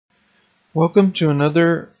Welcome to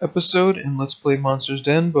another episode in Let's Play Monsters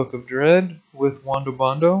Den Book of Dread with Wando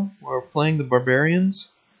Bondo. We're playing the Barbarians.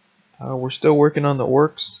 We're still working on the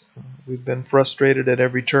Orcs. We've been frustrated at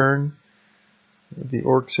every turn. The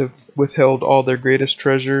Orcs have withheld all their greatest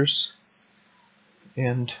treasures,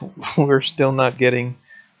 and we're still not getting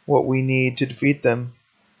what we need to defeat them.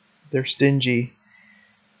 They're stingy,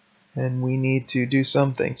 and we need to do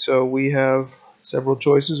something. So we have several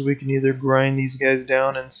choices. We can either grind these guys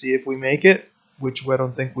down and see if we make it, which I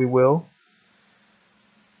don't think we will.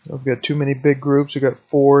 We've got too many big groups. We've got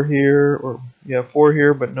four here, four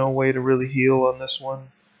here, but no way to really heal on this one.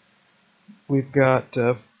 We've got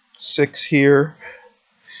 6 here,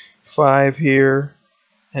 5 here,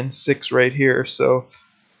 and 6 right here. So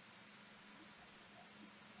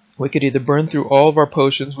we could either burn through all of our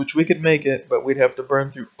potions, which we could make it, but we'd have to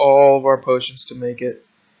burn through all of our potions to make it.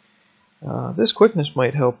 This quickness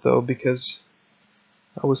might help though, because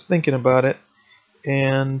I was thinking about it,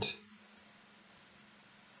 and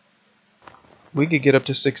we could get up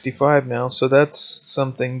to 65 now, so that's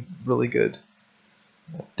something really good.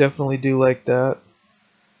 I definitely do like that.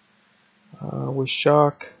 With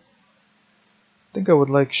shock, I think I would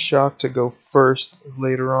like shock to go first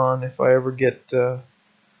later on if I ever get the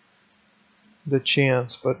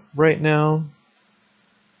chance, but right now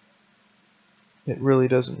it really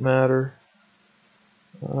doesn't matter.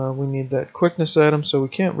 We need that quickness item, so we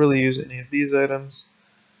can't really use any of these items.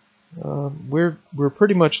 We're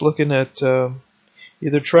pretty much looking at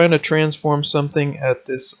either trying to transform something at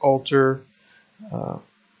this altar.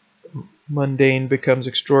 Mundane becomes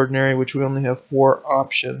extraordinary, which we only have 4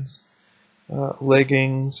 options.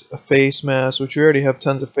 Leggings, a face mask, which we already have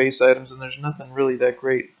tons of face items, and there's nothing really that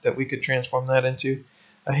great that we could transform that into.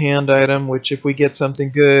 A hand item, which if we get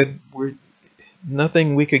something good,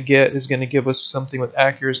 nothing we could get is going to give us something with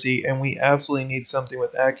accuracy, and we absolutely need something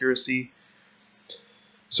with accuracy.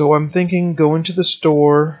 So I'm thinking go into the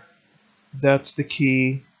store. That's the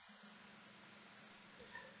key.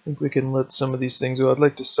 I think we can let some of these things go. I'd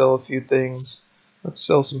like to sell a few things. Let's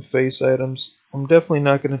sell some face items. I'm definitely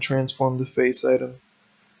not going to transform the face item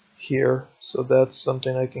here, so that's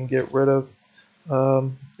something I can get rid of.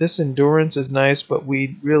 This endurance is nice, but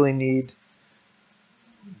we really need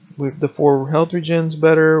the 4 health regens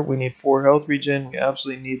better. We need 4 health regen. We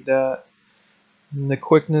absolutely need that. And the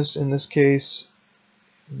quickness in this case,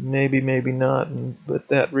 maybe not. But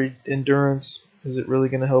that endurance, is it really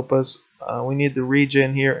going to help us? We need the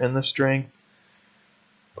regen here and the strength.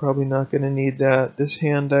 Probably not going to need that. This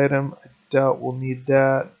hand item, I doubt we'll need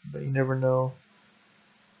that, but you never know.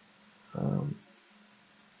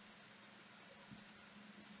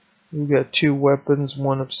 We've got 2 weapons,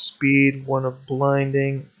 one of speed, one of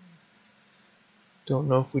blinding. Don't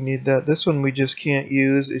know if we need that. This one we just can't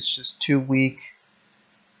use. It's just too weak.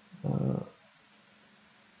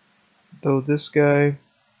 Though this guy,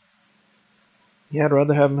 yeah, I'd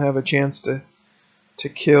rather have him have a chance to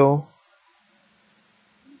kill.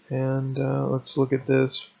 And let's look at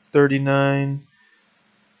this. 39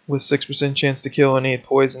 with 6% chance to kill and 8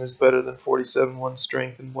 poison is better than 47 1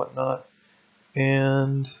 strength and whatnot.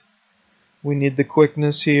 And we need the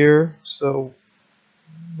quickness here, so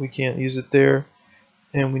we can't use it there.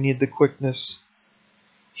 And we need the quickness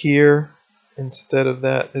here instead of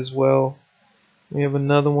that as well. We have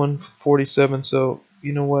another one for 47, so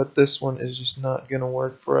you know what, this one is just not going to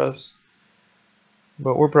work for us.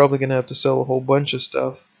 But we're probably going to have to sell a whole bunch of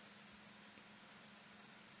stuff.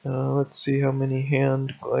 Let's see how many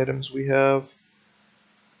hand items we have.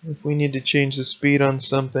 If we need to change the speed on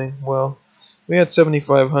something, well, we had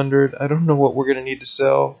 7,500. I don't know what we're going to need to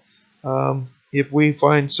sell. If we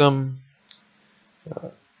find some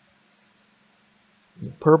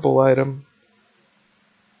purple item,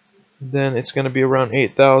 then it's going to be around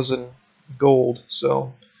 8,000 gold.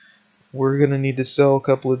 So we're going to need to sell a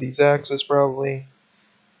couple of these axes probably.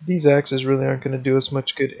 These axes really aren't going to do us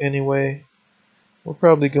much good anyway. We're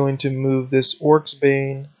probably going to move this Orcs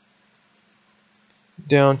Bane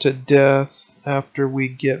down to death after we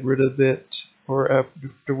get rid of it, or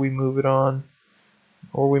after we move it on.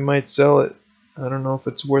 Or we might sell it. I don't know if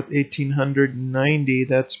it's worth 1,890.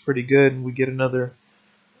 That's pretty good. We get another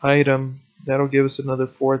item. That'll give us another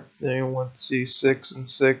 4th. Let's see, 6 and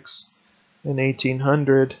 6 and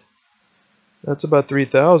 1,800. That's about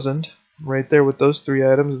 3,000 right there with those 3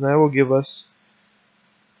 items, and that will give us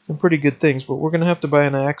some pretty good things. But we're going to have to buy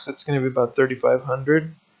an axe that's going to be about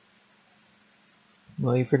 3,500.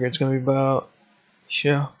 Well, you figure it's going to be about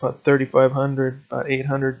 3,500, about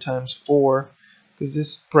 800 times 4, because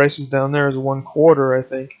this price is down there is 1/4, I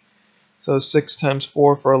think. So 6 times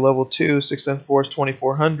 4 for a level 2, 6 times 4 is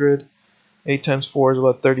 2,400. 8 times 4 is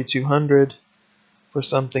about 3,200 for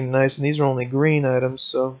something nice, and these are only green items,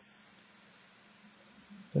 so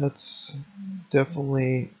that's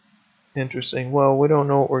definitely interesting. Well, we don't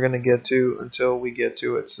know what we're going to get to until we get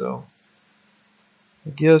to it, so I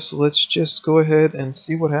guess let's just go ahead and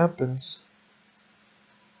see what happens.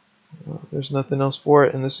 There's nothing else for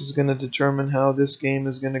it, and this is going to determine how this game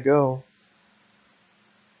is going to go.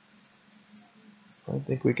 I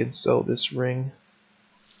think we can sell this ring.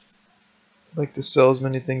 I'd like to sell as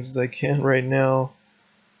many things as I can right now.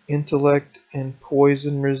 Intellect and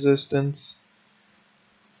poison resistance.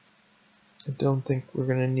 I don't think we're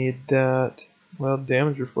going to need that. Well,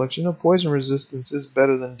 damage reflection. No, poison resistance is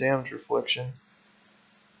better than damage reflection.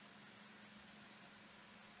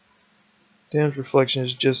 Damage reflection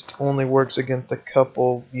is just only works against a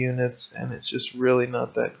couple units, and it's just really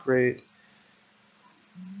not that great.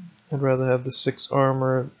 I'd rather have the 6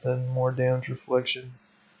 armor than more damage reflection.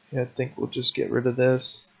 Yeah, I think we'll just get rid of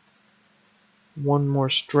this. 1 more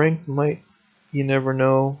strength might, you never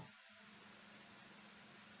know.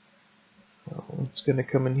 It's going to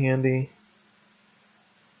come in handy.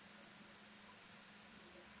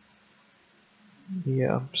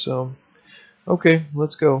 Yeah, so, okay,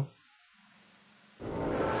 let's go.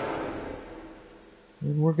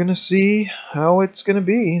 And we're going to see how it's going to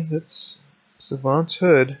be. That's Savant's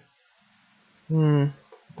Hood.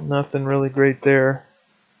 Nothing really great there.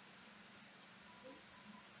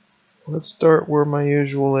 Let's start where my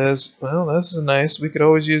usual is. Well, this is nice. We could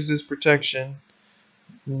always use this protection.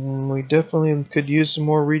 We definitely could use some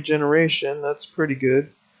more regeneration. That's pretty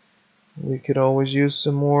good. We could always use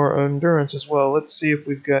some more endurance as well. Let's see if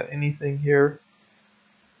we've got anything here.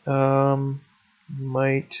 No,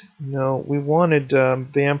 we wanted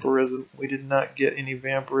vampirism. We did not get any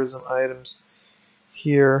vampirism items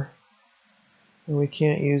here. And we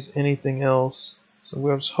can't use anything else. So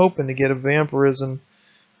I was hoping to get a vampirism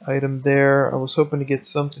item there. I was hoping to get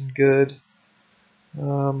something good.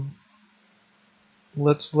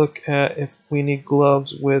 Let's look at if we need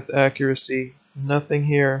gloves with accuracy. Nothing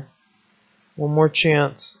here. One more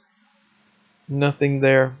chance. Nothing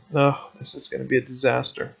there. Oh, this is going to be a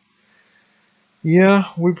disaster. Yeah,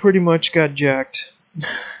 we pretty much got jacked.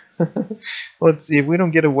 Let's see if we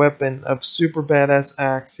don't get a weapon of super badass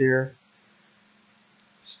axe here.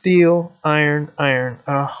 Steel, iron, iron.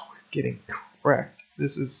 Oh, we're getting cracked.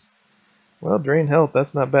 This is, well, drain health.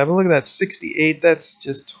 That's not bad. But look at that, 68. That's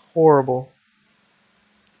just horrible.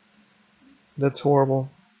 That's horrible.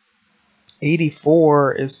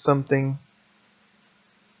 84 is something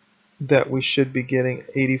that we should be getting.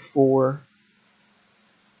 84.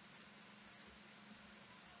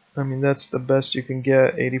 I mean, that's the best you can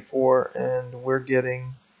get, 84, and we're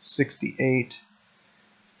getting 68.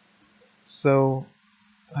 So,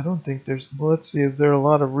 I don't think there's, well, let's see, if there are a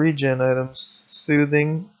lot of regen items.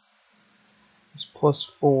 Soothing is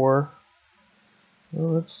 +4.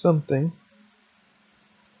 Well, that's something.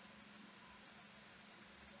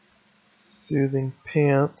 Soothing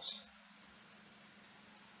pants.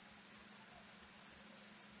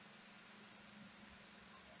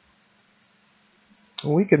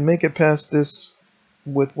 We could make it past this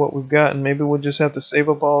with what we've got, and maybe we'll just have to save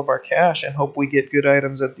up all of our cash and hope we get good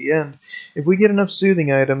items at the end. If we get enough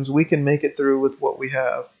soothing items, we can make it through with what we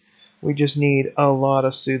have. We just need a lot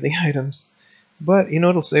of soothing items. But, you know,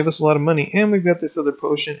 it'll save us a lot of money, and we've got this other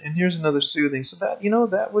potion, and here's another soothing. So that, you know,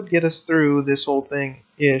 that would get us through this whole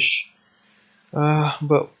thing-ish.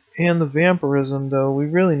 And the vampirism, though, we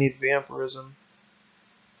really need vampirism.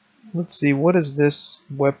 Let's see, what does this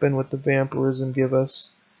weapon with the vampirism give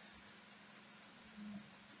us?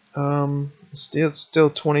 It's still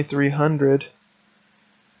 2,300.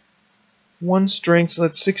 1 strength, so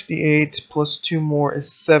that's 68, plus 2 more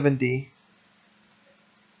is 70.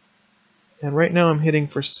 And right now I'm hitting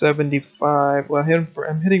for 75. Well,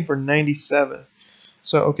 I'm hitting for 97.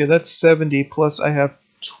 So, okay, that's 70, plus I have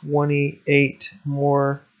 28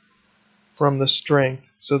 more from the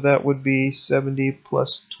strength. So that would be 70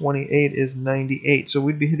 plus 28 is 98. So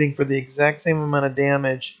we'd be hitting for the exact same amount of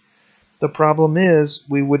damage. The problem is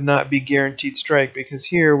we would not be guaranteed strike, because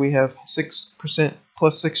here we have 6%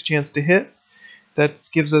 plus 6 chance to hit. That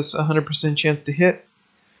gives us 100% chance to hit.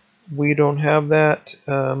 We don't have that.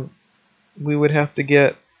 We would have to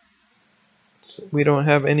get, we don't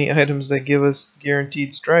have any items that give us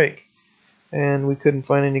guaranteed strike. And we couldn't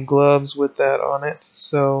find any gloves with that on it.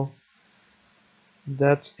 So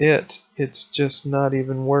that's it. It's just not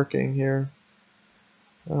even working here.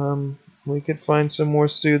 We could find some more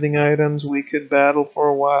soothing items. We could battle for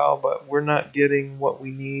a while, but we're not getting what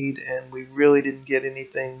we need, and we really didn't get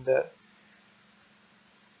anything that...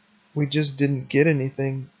 We just didn't get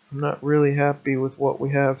anything. I'm not really happy with what we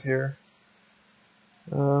have here.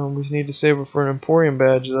 We need to save it for an Emporium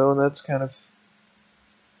badge, though, and that's kind of...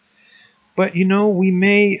 But, you know, we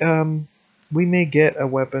may get a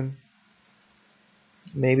weapon.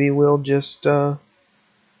 Maybe we'll just tough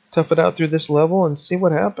it out through this level and see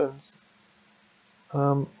what happens.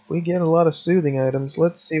 We get a lot of soothing items.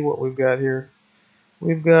 Let's see what we've got here.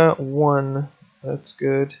 We've got 1. That's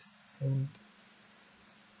good. And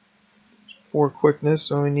 4 quickness,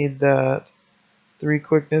 so we need that. 3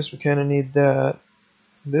 quickness, we kind of need that.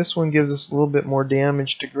 This one gives us a little bit more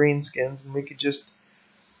damage to greenskins, and we could just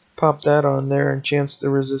pop that on there and chance to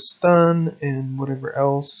resist stun and whatever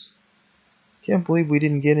else. Can't believe we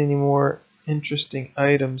didn't get any more interesting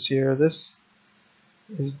items here. This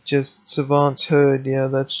is just Savant's Hood. Yeah,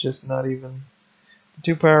 that's just not even...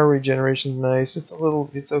 2 power regeneration is nice.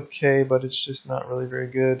 It's okay, but it's just not really very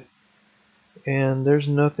good. And there's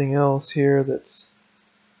nothing else here that's...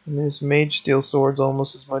 I mean, this Mage Steel Sword's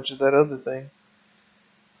almost as much as that other thing.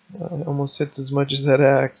 It almost hits as much as that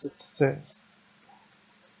axe. It's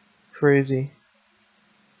crazy.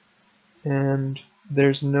 And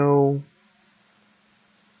there's nothing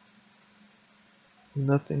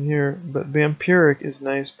here. But Vampiric is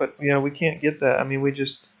nice, but yeah, we can't get that. I mean,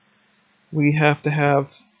 we have to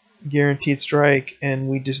have Guaranteed Strike, and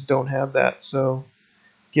we just don't have that. So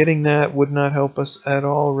getting that would not help us at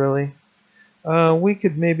all, really. We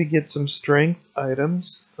could maybe get some strength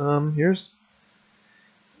items. Here's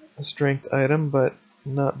a strength item, but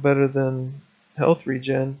not better than health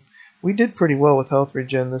regen. We did pretty well with health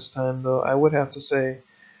regen this time, though, I would have to say.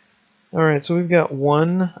 Alright, so we've got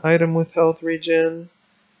 1 item with health regen.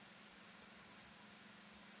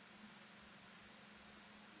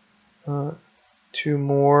 Two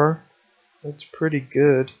more. That's pretty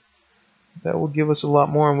good. That will give us a lot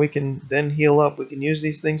more, and we can then heal up. We can use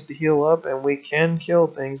these things to heal up, and we can kill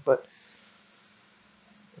things, but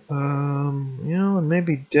you know, and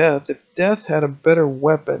maybe Death. If Death had a better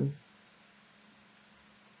weapon,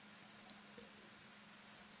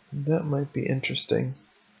 that might be interesting.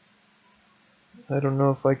 I don't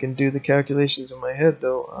know if I can do the calculations in my head,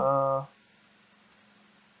 though.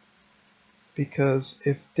 Because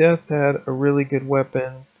if Death had a really good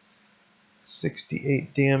weapon,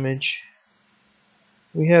 68 damage.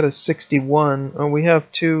 We had a 61. Oh, we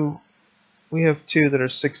have two that are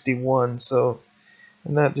 61, so,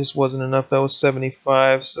 and that just wasn't enough. That was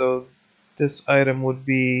 75, so this item would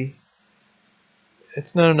be,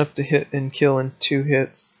 it's not enough to hit and kill in 2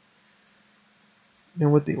 hits.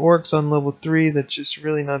 And with the Orcs on level 3, that's just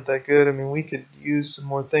really not that good. I mean, we could use some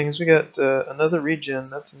more things. We got another regen,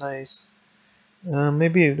 that's nice.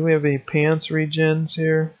 Maybe, do we have any pants regens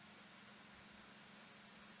here?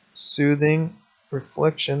 Soothing,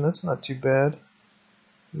 reflection, that's not too bad.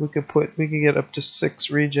 We could get up to 6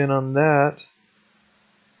 regen on that.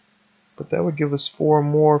 But that would give us 4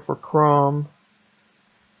 more for Crom.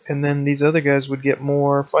 And then these other guys would get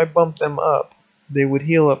more. If I bump them up, they would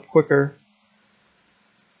heal up quicker.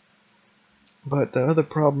 But the other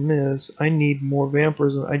problem is, I need more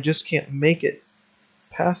vampirism. I just can't make it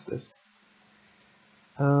past this.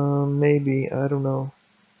 Maybe, I don't know.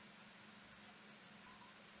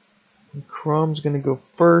 And Crom's gonna go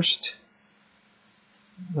first.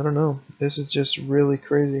 I don't know. This is just really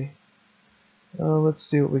crazy. Let's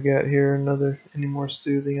see what we got here. Any more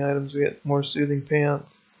soothing items? We got more soothing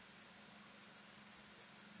pants.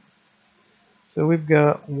 So we've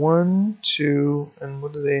got 1, 2, and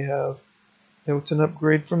what do they have? It's an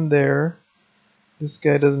upgrade from there. This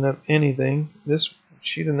guy doesn't have anything.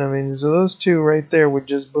 She didn't have anything. So those 2 right there would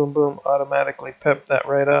just boom boom automatically pep that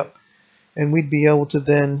right up. And we'd be able to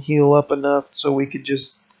then heal up enough so we could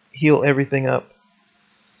just heal everything up.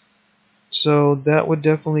 So that would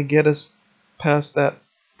definitely get us past that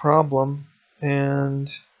problem. And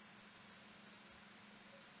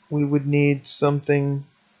we would need something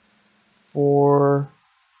for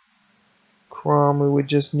Crom. We would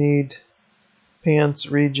just need pants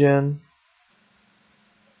regen.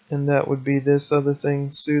 And that would be this other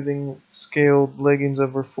thing, soothing scaled leggings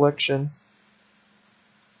of reflection.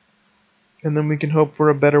 And then we can hope for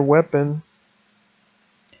a better weapon.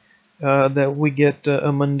 That we get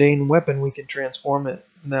a mundane weapon, we can transform it.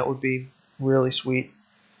 And that would be really sweet.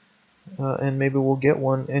 And maybe we'll get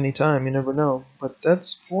one anytime, you never know. But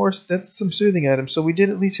that's some soothing items. So we did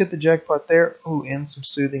at least hit the jackpot there. Ooh, and some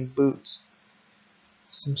soothing boots.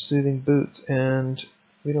 Some soothing boots. And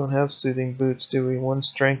we don't have soothing boots, do we? 1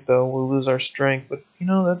 strength, though. We'll lose our strength. But, you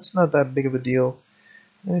know, that's not that big of a deal.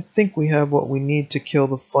 I think we have what we need to kill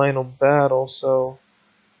the final battle, so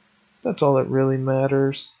that's all that really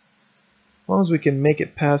matters. As long as we can make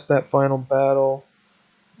it past that final battle,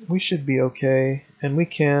 we should be okay, and we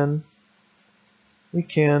can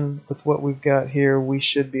with what we've got here. We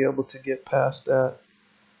should be able to get past that.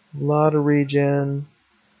 A lot of regen,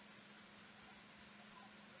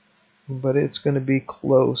 but it's going to be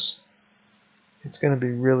close. It's going to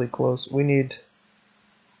be really close. We need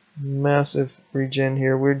massive regen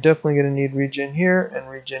here. We're definitely going to need regen here and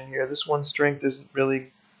regen here. This one strength isn't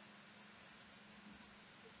really...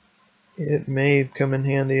 It may come in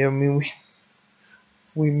handy. I mean,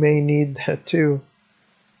 we may need that too.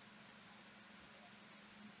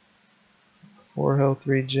 4 health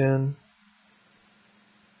regen.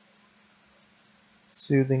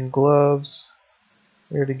 Soothing gloves.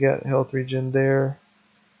 We already got health regen there.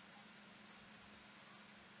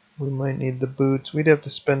 We might need the boots. We'd have to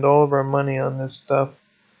spend all of our money on this stuff.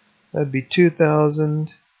 That'd be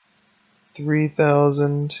 2,000,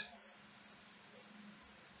 3,000,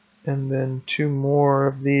 and then 2 more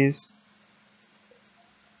of these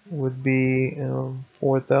would be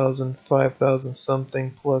 4,000, 5,000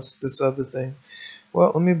 something plus this other thing.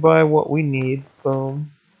 Well, let me buy what we need.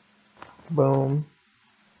 Boom, boom,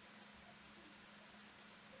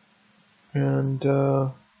 and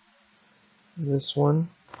this one,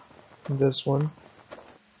 and this one.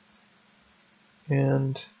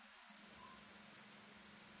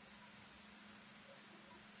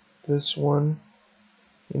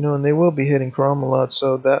 You know, and they will be hitting Chrome a lot,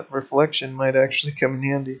 so that reflection might actually come in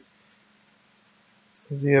handy.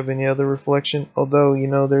 Does he have any other reflection? Although, you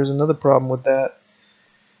know, there's another problem with that,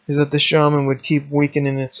 is that the shaman would keep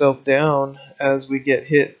weakening itself down as we get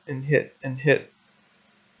hit and hit and hit.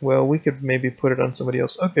 Well, we could maybe put it on somebody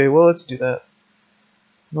else. Okay, well, let's do that.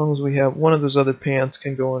 As long as we have one of those other pants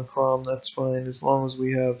can go on Chrome, that's fine, as long as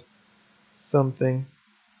we have something.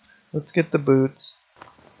 Let's get the boots.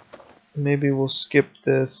 Maybe we'll skip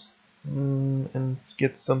this and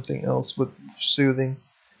get something else with soothing.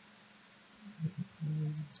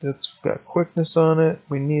 That's got quickness on it.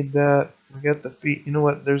 We need that. We got the feet. You know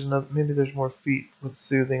what? There's another. Maybe there's more feet with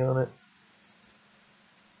soothing on it.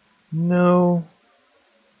 No,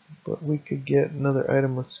 but we could get another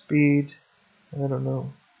item with speed. I don't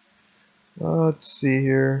know. Let's see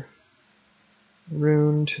here.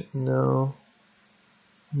 Runed. No.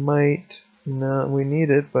 Might. No, we need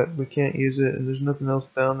it, but we can't use it, and there's nothing else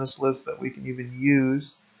down this list that we can even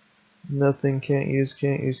use. Nothing, can't use,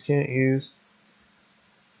 can't use, can't use.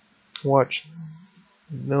 Watch.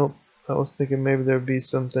 Nope. I was thinking maybe there'd be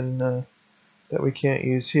something that we can't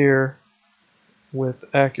use here with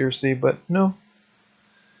accuracy, but no.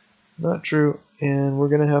 Not true. And we're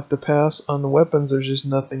going to have to pass on the weapons. There's just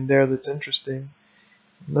nothing there that's interesting.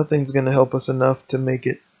 Nothing's going to help us enough to make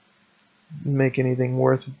anything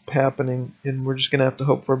worth happening, and we're just gonna have to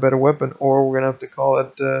hope for a better weapon, or we're gonna have to call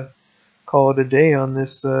it a day on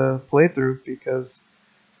this playthrough, because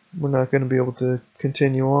we're not going to be able to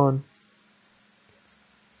continue on.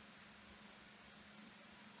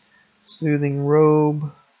 Soothing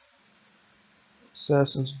robe,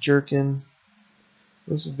 assassin's jerkin.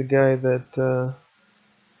 This is the guy that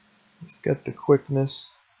he's got the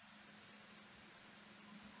quickness.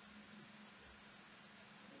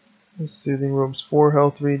 This soothing robe's 4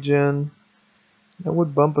 health regen. That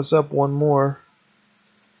would bump us up 1 more.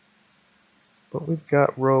 But we've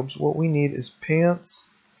got robes. What we need is pants.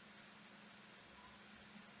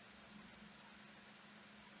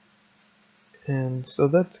 And so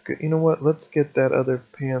that's good. You know what? Let's get that other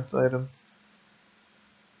pants item.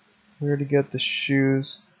 We already got the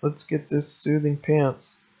shoes. Let's get this soothing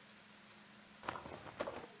pants.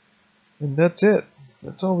 And that's it.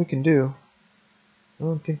 That's all we can do. I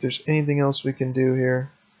don't think there's anything else we can do here.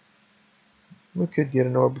 We could get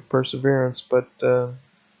an orb of perseverance, but that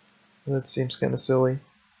seems kind of silly.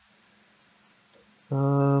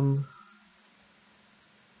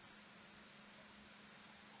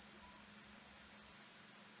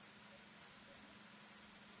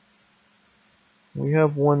 We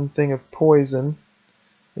have 1 thing of poison.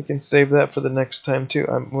 We can save that for the next time too.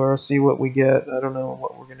 We'll see what we get. I don't know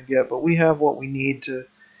what we're going to get, but we have what we need to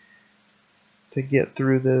get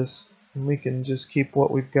through this. And we can just keep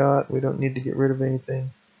what we've got. We don't need to get rid of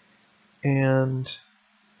anything. And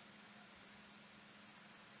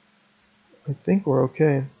I think we're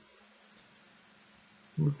okay.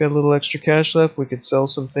 We've got a little extra cash left. We could sell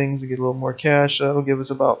some things to get a little more cash. That'll give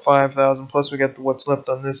us about 5,000. Plus we got what's left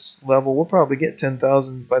on this level. We'll probably get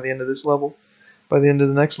 10,000 by the end of this level. By the end of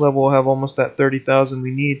the next level, we'll have almost that 30,000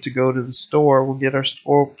 we need to go to the store. We'll get our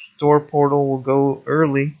store portal. We'll go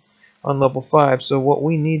early on level 5. So what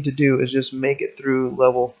we need to do is just make it through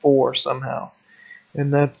level 4 somehow.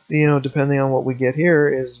 And that's, you know, depending on what we get here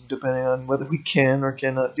is depending on whether we can or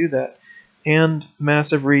cannot do that. And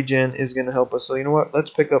massive regen is going to help us. So you know what? Let's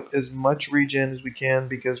pick up as much regen as we can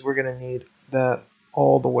because we're going to need that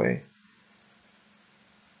all the way.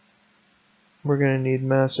 We're going to need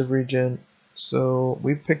massive regen. So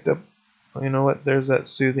we picked up, you know what? There's that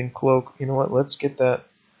soothing cloak. You know what? Let's get that.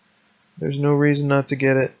 There's no reason not to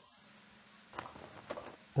get it.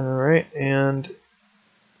 Alright, and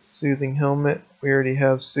soothing helmet. We already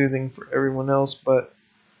have soothing for everyone else, but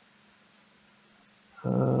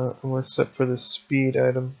except for the speed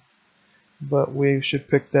item. But we should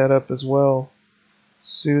pick that up as well.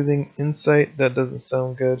 Soothing insight, that doesn't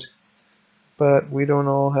sound good. But we don't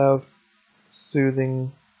all have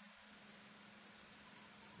soothing.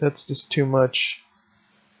 That's just too much.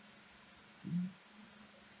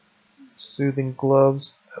 Soothing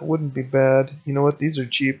gloves, that wouldn't be bad. You know what, these are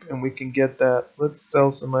cheap and we can get that. Let's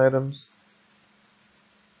sell some items.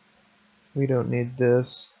 We don't need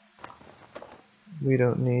this. We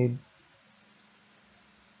don't need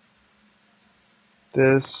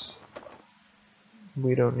this.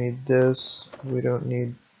 We don't need this. We don't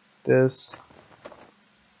need this.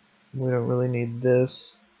 We don't really need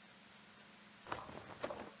this.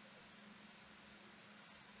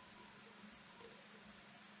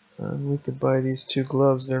 And we could buy these 2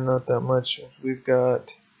 gloves. They're not that much. We've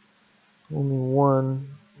got only one.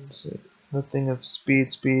 Let's see. Nothing of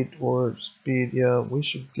speed. Yeah, we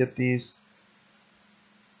should get these.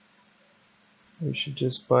 We should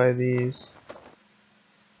just buy these.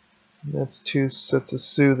 And that's 2 sets of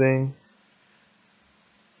soothing.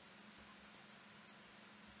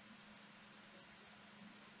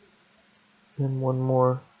 And 1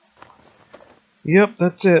 more. Yep,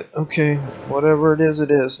 that's it. Okay, whatever it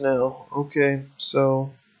is now. Okay,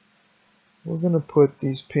 so we're gonna put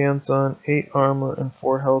these pants on. 8 armor and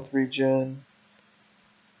 4 health regen.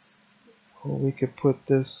 Or we could put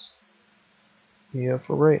this. Yeah,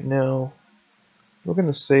 for right now, we're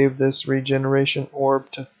gonna save this regeneration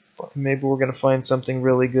orb to. Maybe we're gonna find something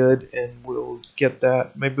really good and we'll get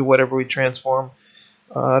that. Maybe whatever we transform.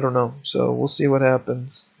 I don't know. So we'll see what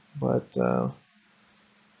happens. But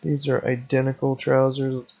these are identical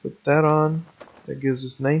trousers. Let's put that on. That gives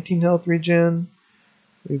us 19 health regen.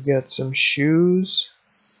 We've got some shoes.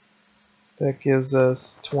 That gives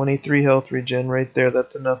us 23 health regen right there.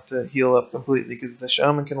 That's enough to heal up completely because the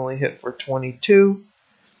shaman can only hit for 22.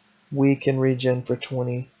 We can regen for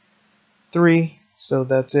 23. So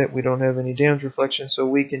that's it. We don't have any damage reflection. So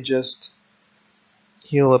we can just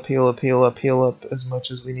heal up as much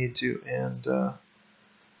as we need to. And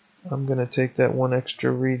I'm going to take that 1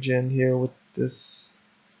 extra regen here with this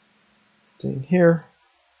thing here.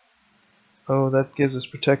 Oh, that gives us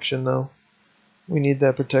protection though. We need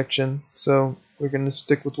that protection. So we're going to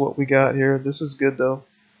stick with what we got here. This is good though.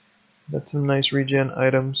 That's some nice regen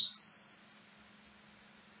items.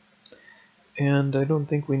 And I don't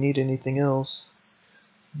think we need anything else.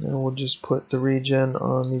 Now we'll just put the regen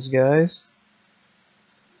on these guys.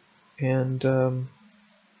 And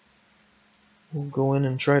we'll go in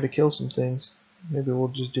and try to kill some things. Maybe we'll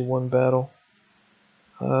just do 1 battle.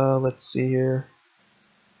 Let's see here.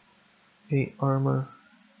 8 armor.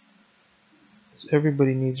 So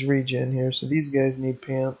everybody needs regen here. So these guys need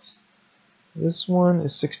pants. This one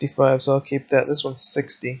is 65, so I'll keep that. This one's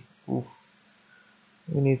 60. Oof.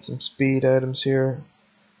 We need some speed items here.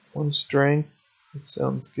 1 strength. That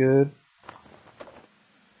sounds good.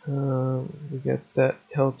 We got that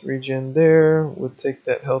health regen there. We'll take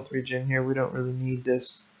that health regen here. We don't really need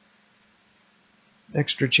this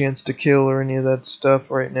extra chance to kill or any of that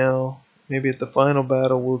stuff right now. Maybe at the final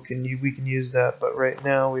battle we can use that, but right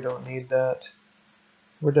now we don't need that.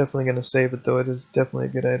 We're definitely going to save it though. It is definitely a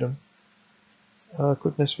good item.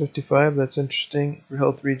 Quickness 55, that's interesting.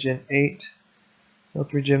 Health regen 8.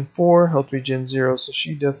 Health regen 4, health regen 0, so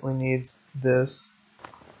she definitely needs this.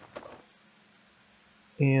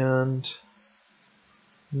 And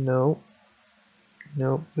nope,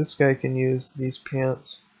 this guy can use these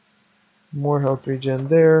pants. More health regen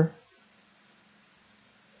there.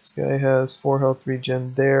 This guy has 4 health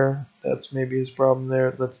regen there. That's maybe his problem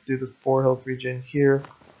there. Let's do the 4 health regen here.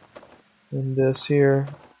 And this here.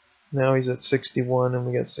 Now he's at 61 and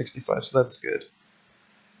we got 65, so that's good.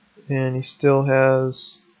 And he still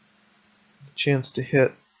has the chance to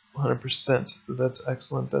hit 100%, so that's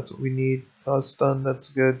excellent. That's what we need. Cause stun, that's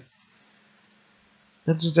good.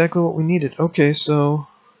 That's exactly what we needed. Okay, so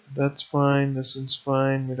that's fine. This one's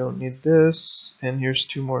fine. We don't need this. And here's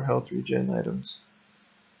 2 more health regen items.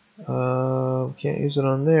 Can't use it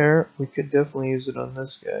on there. We could definitely use it on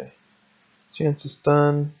this guy. Chance to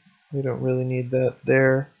stun. We don't really need that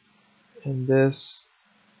there. And this.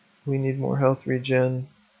 We need more health regen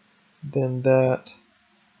than that.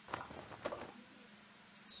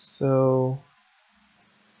 So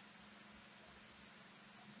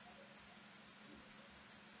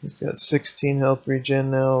he's got 16 health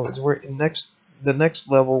regen now. As we're the next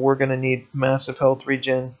level, we're gonna need massive health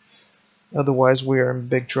regen. Otherwise, we are in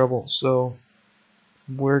big trouble. So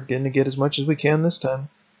we're gonna get as much as we can this time.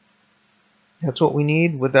 That's what we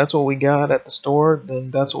need. That's what we got at the store. Then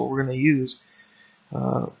that's what we're gonna use.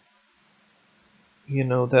 You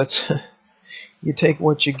know, that's you take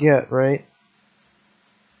what you get, right?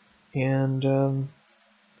 And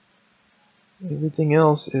everything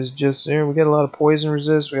else is just there. We got a lot of poison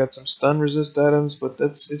resist. We got some stun resist items, but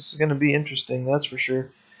it's going to be interesting. That's for sure.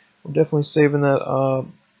 We're definitely saving that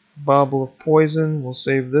bobble of poison. We'll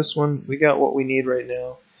save this one. We got what we need right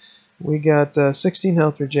now. We got 16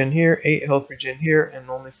 health regen here, 8 health regen here, and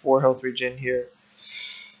only 4 health regen here.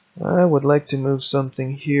 I would like to move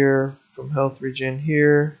something here from health regen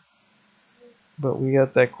here, but we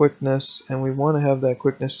got that quickness, and we want to have that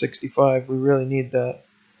quickness 65. We really need that.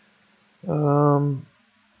 And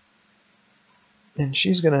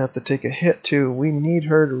she's going to have to take a hit too. We need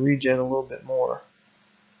her to regen a little bit more.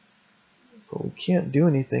 But we can't do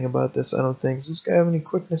anything about this, I don't think. Does this guy have any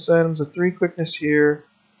quickness items? A 3 quickness here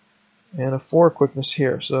and a 4 quickness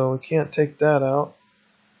here. So we can't take that out.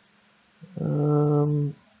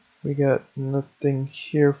 We got nothing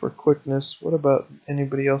here for quickness. What about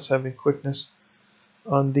anybody else having quickness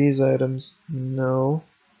on these items? No.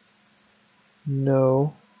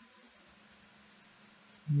 No.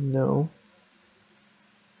 No.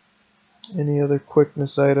 Any other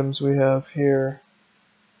quickness items we have here?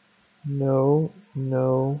 No.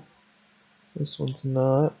 No. This one's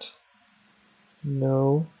not.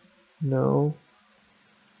 No. No.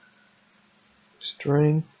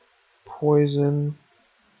 Strength. Poison.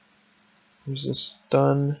 There's a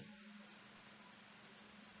stun.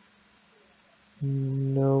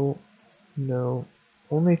 No. No.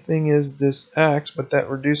 Only thing is this axe, but that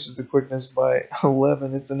reduces the quickness by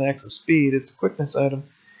 11. It's an axe of speed. It's a quickness item,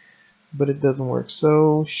 but it doesn't work.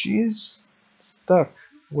 So she's stuck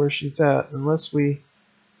where she's at unless we...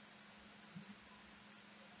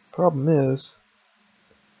 Problem is...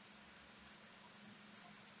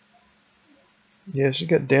 Yeah, she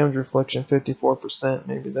got damage reflection 54%.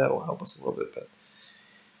 Maybe that'll help us a little bit.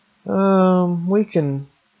 But we can...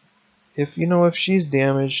 If she's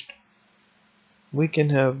damaged, we can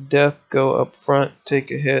have Death go up front,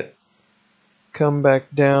 take a hit, come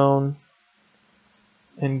back down,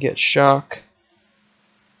 and get Shock.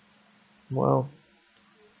 Well,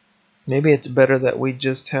 maybe it's better that we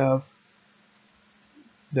just have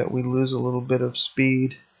that we lose a little bit of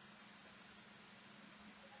speed.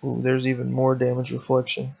 Ooh, there's even more damage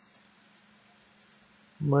reflection.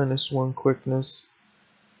 -1 quickness.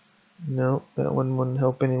 No, that one wouldn't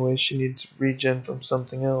help anyway. She needs regen from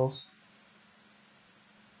something else.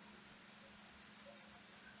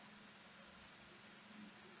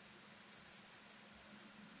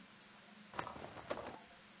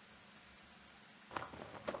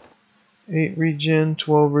 Eight regen,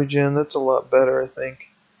 12 regen. That's a lot better, I think.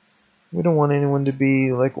 We don't want anyone to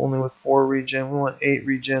be like only with 4 regen. We want 8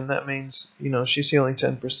 regen. That means, she's healing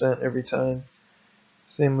 10% every time.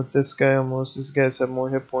 Same with this guy almost. These guys have more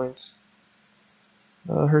hit points.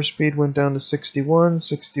 Her speed went down to 61,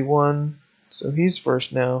 61. So he's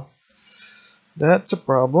first now. That's a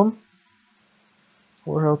problem.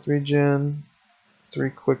 4 health regen, 3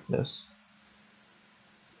 quickness.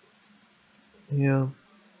 Yeah.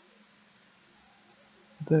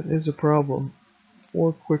 That is a problem.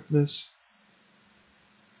 4 quickness.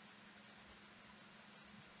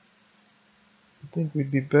 I think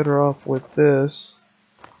we'd be better off with this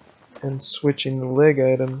and switching the leg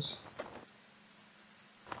items.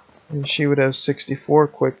 And she would have 64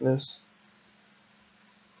 quickness.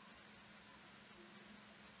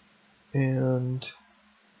 And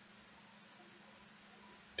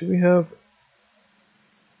do we have...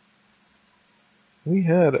 We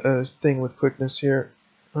had a thing with quickness here.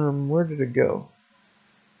 Where did it go?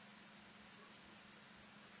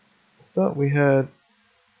 I thought we had...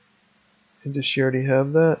 And does she already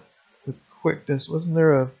have that? With quickness, wasn't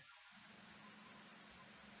there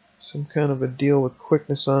some kind of a deal with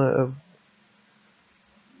quickness on it?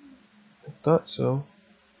 I thought so.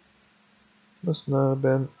 Must not have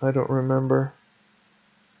been. I don't remember.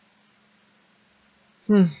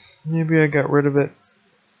 Maybe I got rid of it.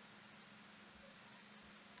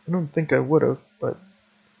 I don't think I would have, but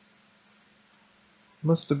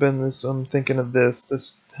must have been this. I'm thinking of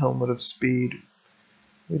this helmet of speed.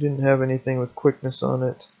 We didn't have anything with quickness on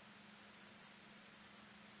it.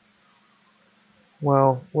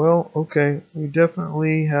 Wow. Well, okay. We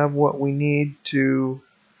definitely have what we need to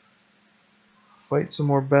fight some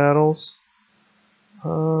more battles.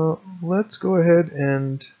 Let's go ahead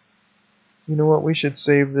and, you know what, we should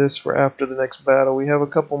save this for after the next battle. We have a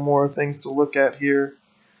couple more things to look at here,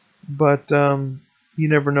 but you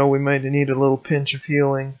never know, we might need a little pinch of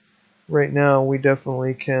healing. Right now we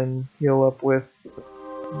definitely can heal up with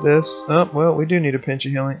this. Oh, well, we do need a pinch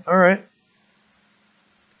of healing. Alright.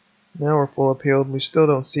 Now we're full up healed. We still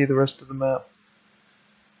don't see the rest of the map.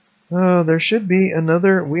 There should be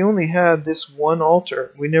another. We only had this one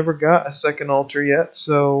altar. We never got a second altar yet,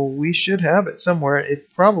 so we should have it somewhere.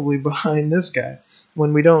 It's probably behind this guy.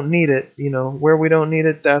 When we don't need it, you know, where we don't need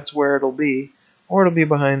it, that's where it'll be. Or it'll be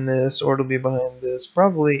behind this, or it'll be behind this.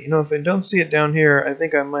 Probably, you know, if I don't see it down here, I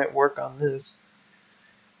think I might work on this.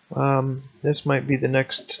 This might be the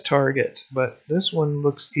next target, but this one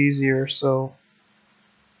looks easier, so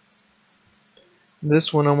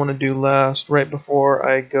this one I want to do last, right before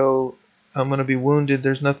I go. I'm going to be wounded.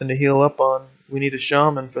 There's nothing to heal up on. We need a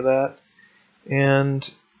shaman for that. And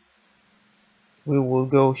we will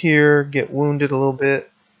go here, get wounded a little bit,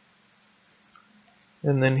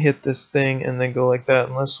 and then hit this thing, and then go like that.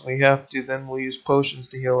 Unless we have to, then we'll use potions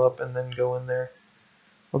to heal up and then go in there.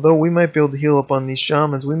 Although we might be able to heal up on these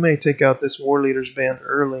shamans. We may take out this war leader's band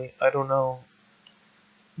early. I don't know.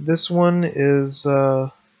 This one is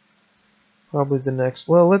probably the next.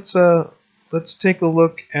 Well, let's take a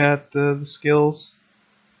look at the skills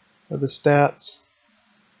or the stats.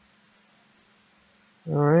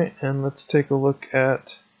 Alright, and let's take a look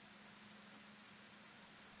at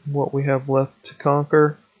what we have left to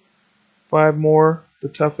conquer. 5 more, the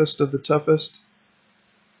toughest of the toughest,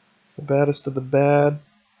 the baddest of the bad.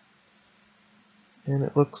 And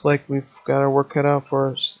it looks like we've got our work cut out for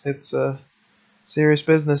us. It's serious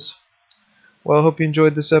business. Well, I hope you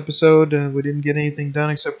enjoyed this episode. We didn't get anything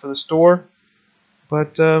done except for the store,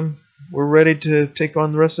 but we're ready to take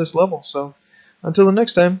on the rest of this level. So until the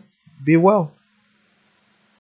next time, be well.